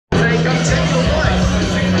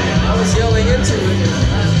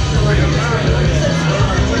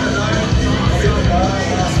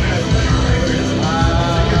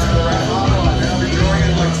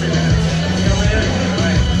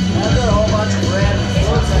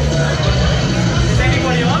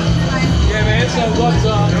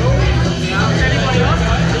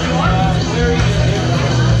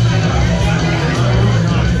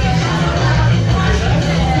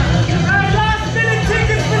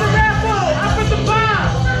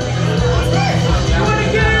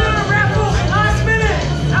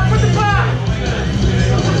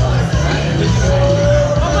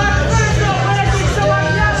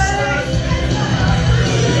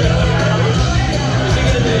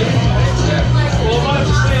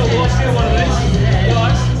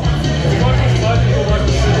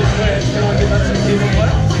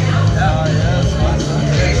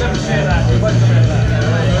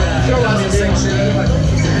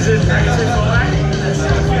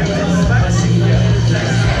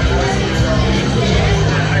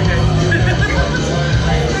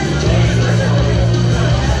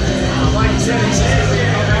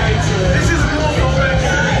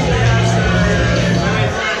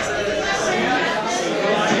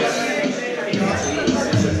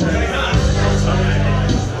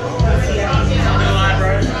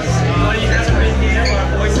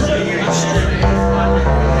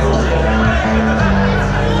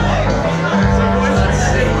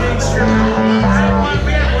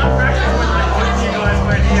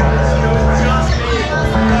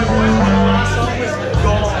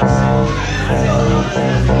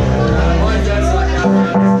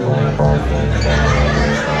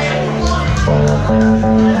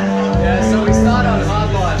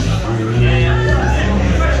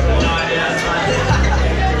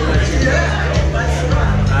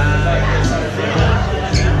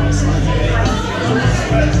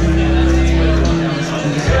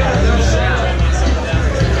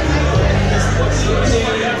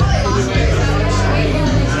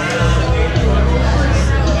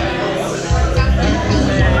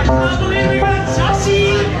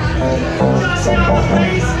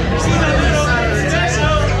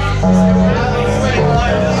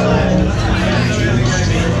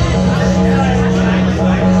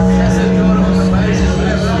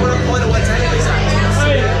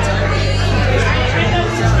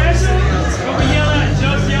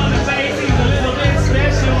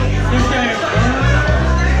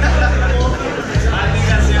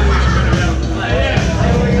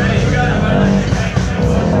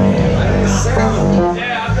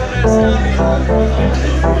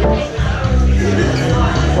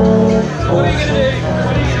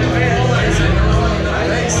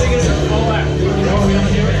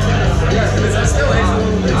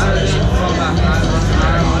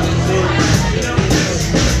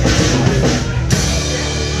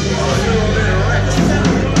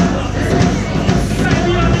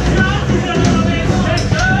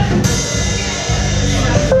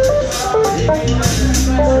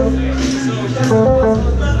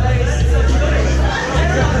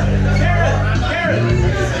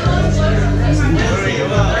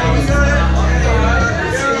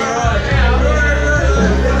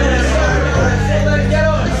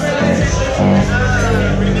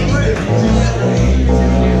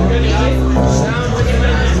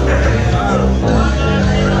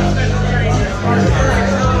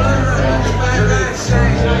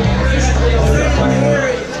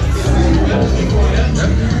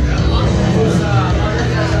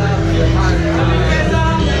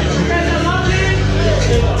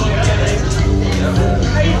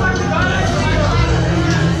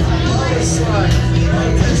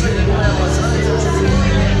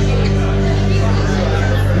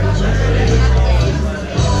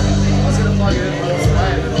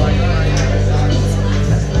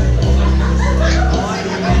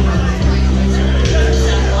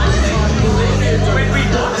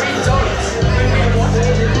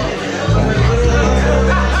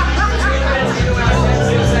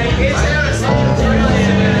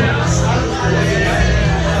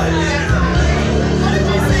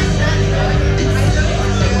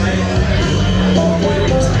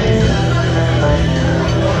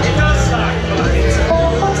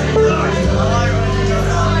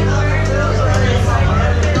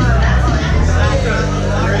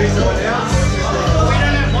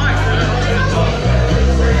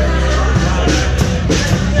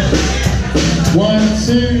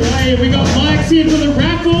Hey, we got mics here for the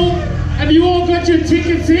raffle. Have you all got your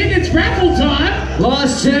tickets in? It's raffle time.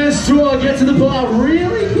 Last chance to get to the bar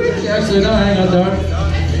really quick. Actually, no, hang on,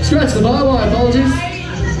 don't. Scratch the bar, my apologies.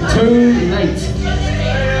 Too late.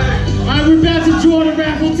 Alright, we're about to draw the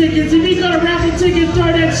raffle tickets. If you got a raffle ticket, throw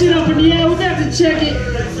that shit up in the air. We're about to check it.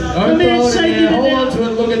 Hold on to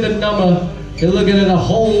it, look at the number. You're looking at a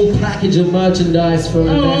whole package of merchandise from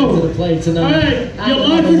the band to the play tonight. Alright, your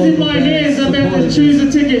life is in my hands. I'm about to choose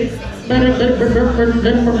a ticket.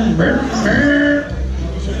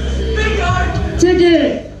 Ticket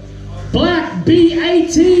ticket. Black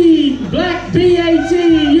B18. Black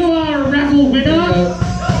B18. You are a raffle winner.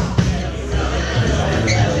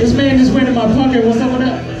 This man just went in my pocket. What's up with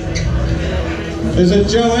that? Is it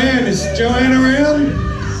Joanne? Is Joanne around?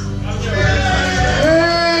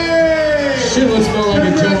 Hey! Shit looks more like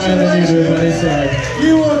a Joanne than you do, buddy, sorry.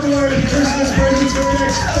 You walked away with Christmas presents for the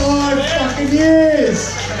next 5 fucking years!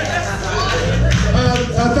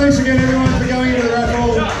 Thanks again everyone for going into the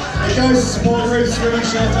raffle. It goes to support Ruth's Swimming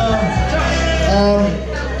Shelter.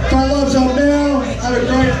 Phat Love's on now. Have a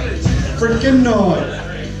great freaking night.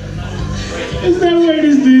 Is that way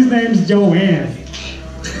this dude's name's Joanne?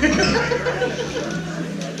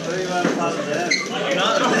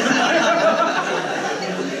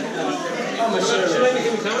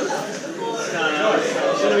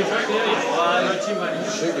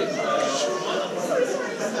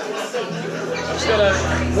 Just gotta,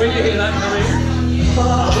 when you hear that coming,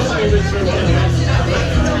 just move it through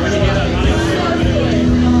when you hear that running.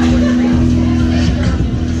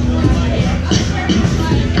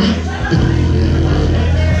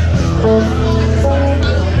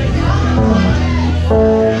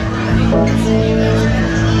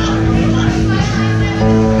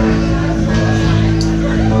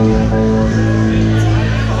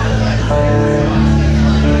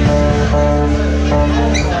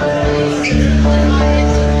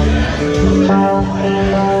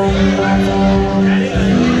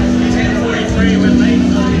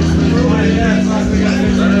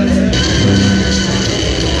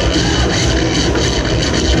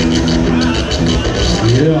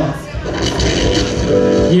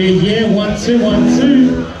 Yeah, 1 2 1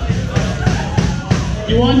 2.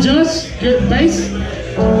 You want Josh? Good bass.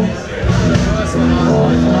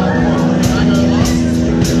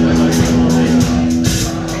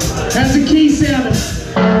 How's the key sounding?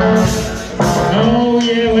 Oh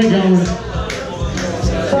yeah, we're going.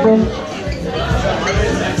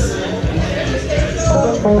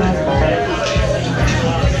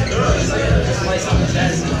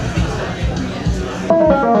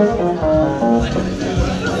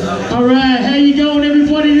 Alright, how you going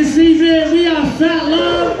everybody this evening? We are Phat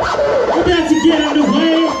Love. We're about to get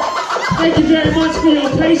underway. Thank you very much for your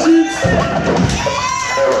patience.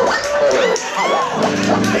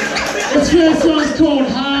 This first song's called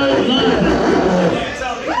Phat Love.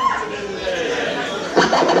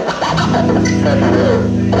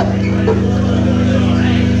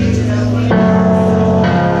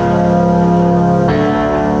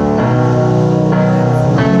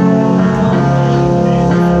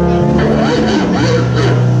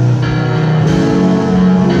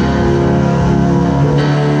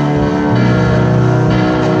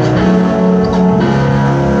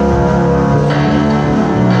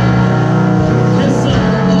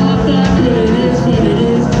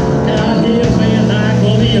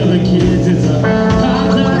 Kids, it's a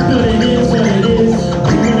hard life, but it is what it is.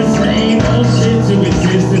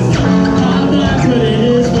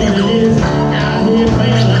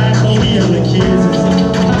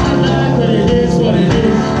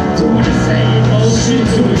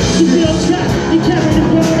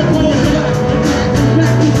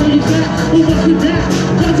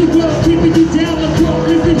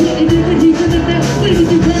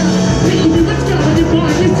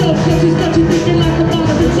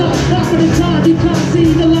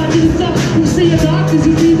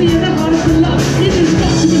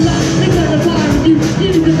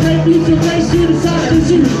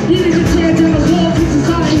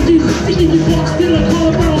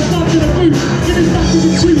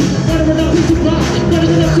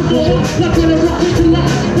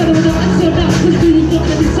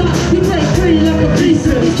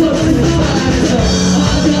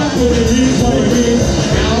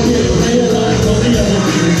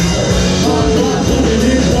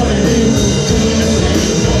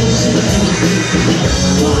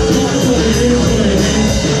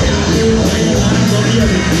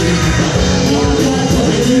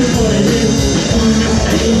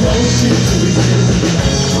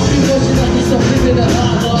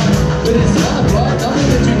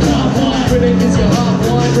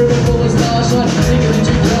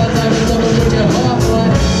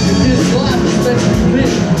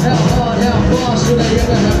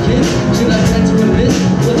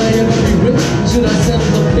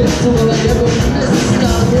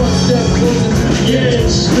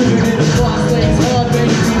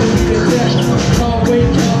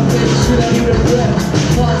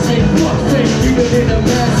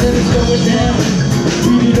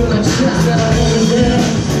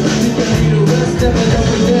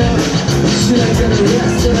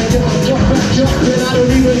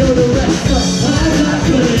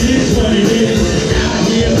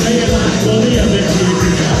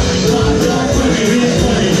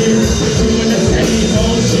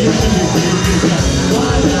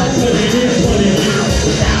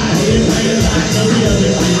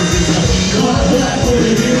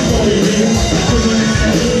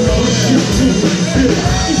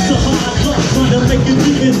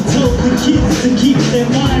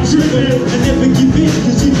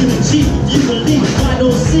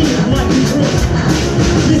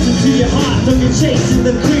 you're chasing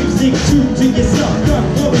the cream, stick true to yourself. Don't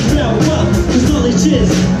worry about what, cause knowledge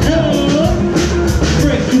is hell.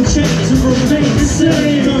 Breaking chains to remain the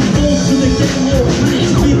same. Don't fall to the game or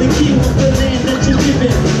need to be the king of the land that you're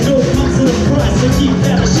living. No comes to the price, so keep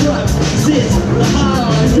that a stripe. This is the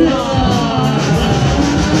hard life.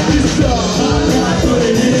 This is the hard life, but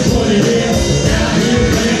it is what it is. Now here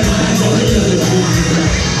in mind, all the other things.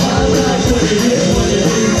 Hard life, but it is what it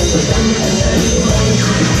is.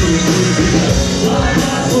 Hard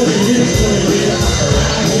life, but it is what it is.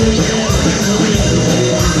 Now here in mind, all the other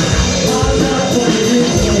things. Hard life, but it is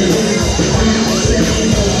what it is.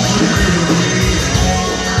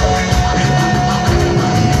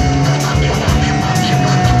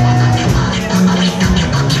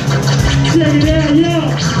 Check it out, yo!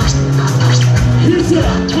 It's a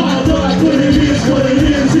hard life, but it is what it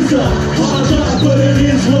is. It's a hard life, but it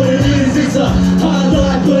is what it is. It's a hard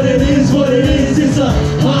life, but it is what it is. It's a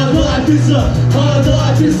hard life, it's a hard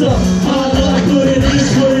life, it's a hard life, but it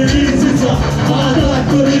is what it is. It's a hard life,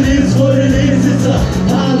 but it is what it is. It's a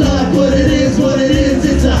hard life, but it is what it is.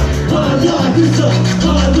 It's a hard life, it's a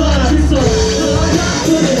hard life, it's a hard life,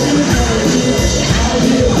 but it is what it is. Out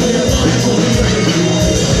here, we're life, what it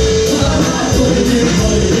is. Hard life, but it is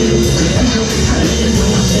what it is.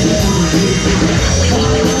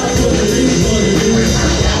 Hard life, but it is what it is.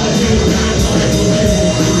 Out here, we're life, what it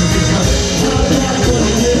is. Hard life, but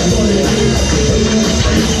it is what it is.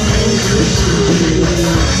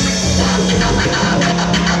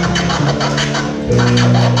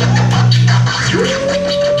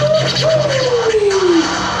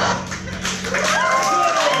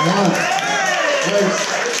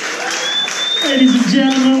 Ladies and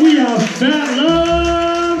gentlemen, we are Phat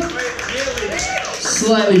Love.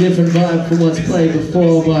 Slightly different vibe from what's played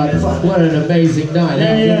before, but what an amazing night.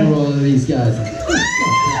 How good were all of these guys?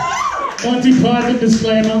 Monty Python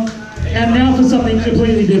disclaimer. And now for something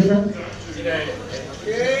completely different.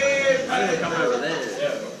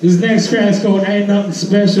 This next track's called Ain't Nothing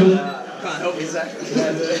Special. Can't help exactly.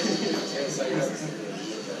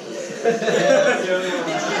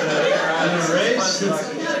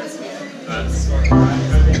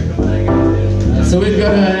 So we've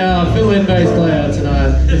got a fill-in bass player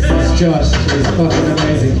tonight. This is Josh. He's fucking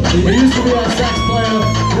amazing. He used to be our sax player,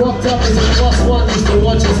 rocked up as a +1 just to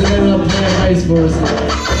watch us and ended up playing bass for us.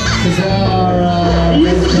 Because our He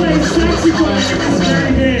used to play saxophone in this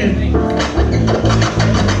very band.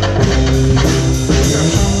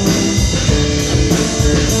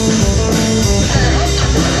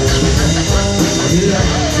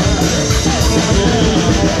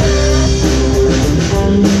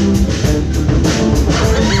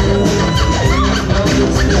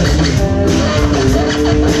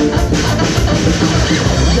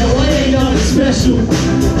 Special,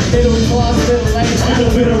 middle class, middle age,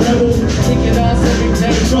 little bit of rebel, kicking ass every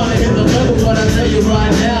day, trying to hit the level. But I tell you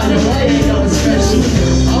right now, your way ain't nothing special.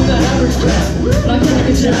 I'm the average rap, like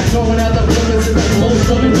a jack, throwing out the bullets and the clothes,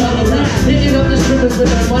 coming down the rap, hitting up the strippers with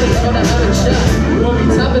their money, trying to have a chat. Won't be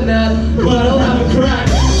tapping that, but I'll have a crack.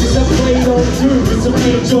 Cause I'm playing on dudes with some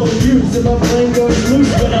age-old youths, and my brain goes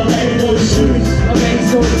loose when I lay those shoes. I make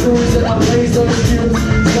those crews and I blaze those dudes,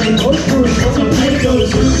 playing those crews, but I make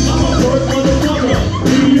those shoes. I'm a bird on the cover,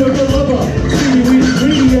 mediocre lover,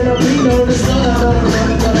 greedy and I'm lean on the sun. I don't run,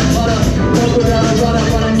 but I'm butter, don't without a runner,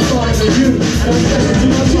 but I'm starting with you. I'm special to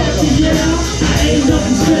my brother. Yeah, I ain't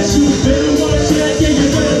nothing special. Better watch out, yeah, you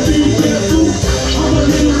better be careful. I'm a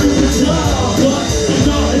little bit bizarre, but I'm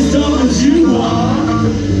not as dumb as you are.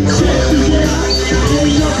 Check me out, I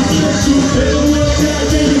ain't nothing special. Better watch out,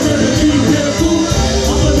 yeah, you better be careful.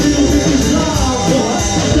 I'm a little bit bizarre, but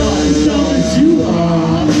I'm not as dumb as you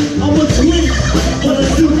are. I'm a twin, but I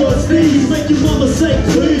do what's these. Make your mama say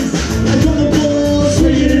please. I got the ball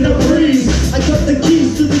swinging in the breeze. I got the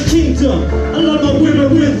keys to the kingdom. I love my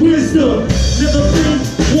women with wisdom. Never been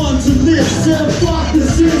one to listen. Fuck the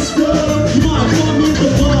system. You might find me in the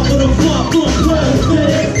bar, but I'm far from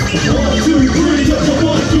perfect. 1, 2, 3, got the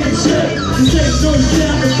fucking check. This ain't no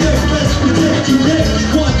sound effect. Let's protect your neck.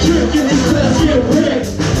 One trick in this class, get wrecked.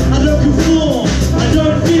 I don't conform. I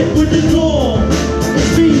don't fit with the norm.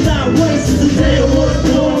 It's been that way since the day I was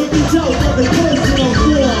born. You can tell by the clothes that I'm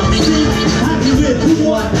born. See, happy with who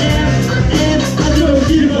I am, and I don't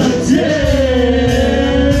give a damn.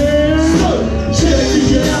 So, check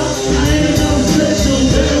it out, I ain't no special.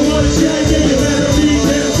 Better watch out, yeah, you better be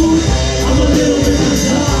careful. I'm a little bit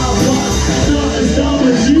bizarre, but not as dumb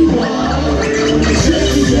as you are.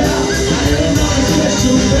 Check it out, I ain't no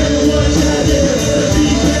special. Better watch out, yeah, you better be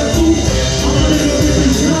careful. I'm a little bit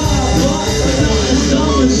bizarre, but not as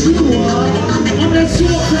dumb as you are. I'm that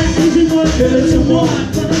short, right? Easy one, better to one.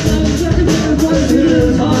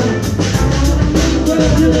 is hot. But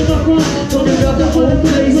I'm feeling my rock, talking about the whole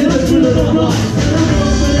place and the thrill of the rock.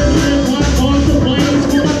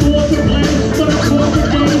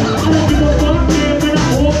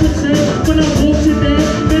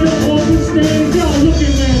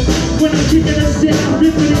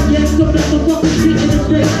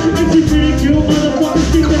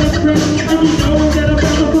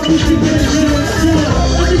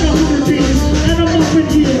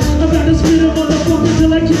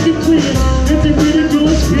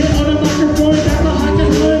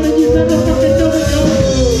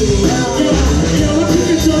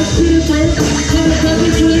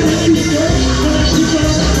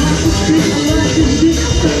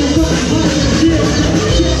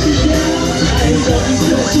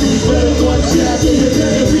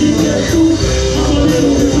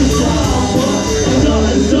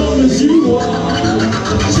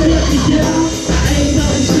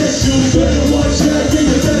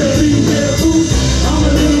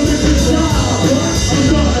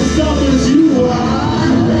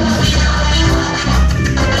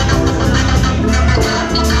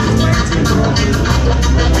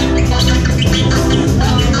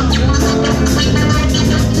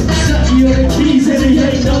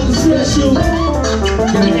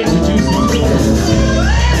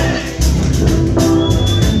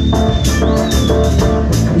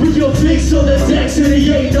 With your fix on the decks and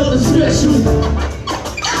he ain't nothing special.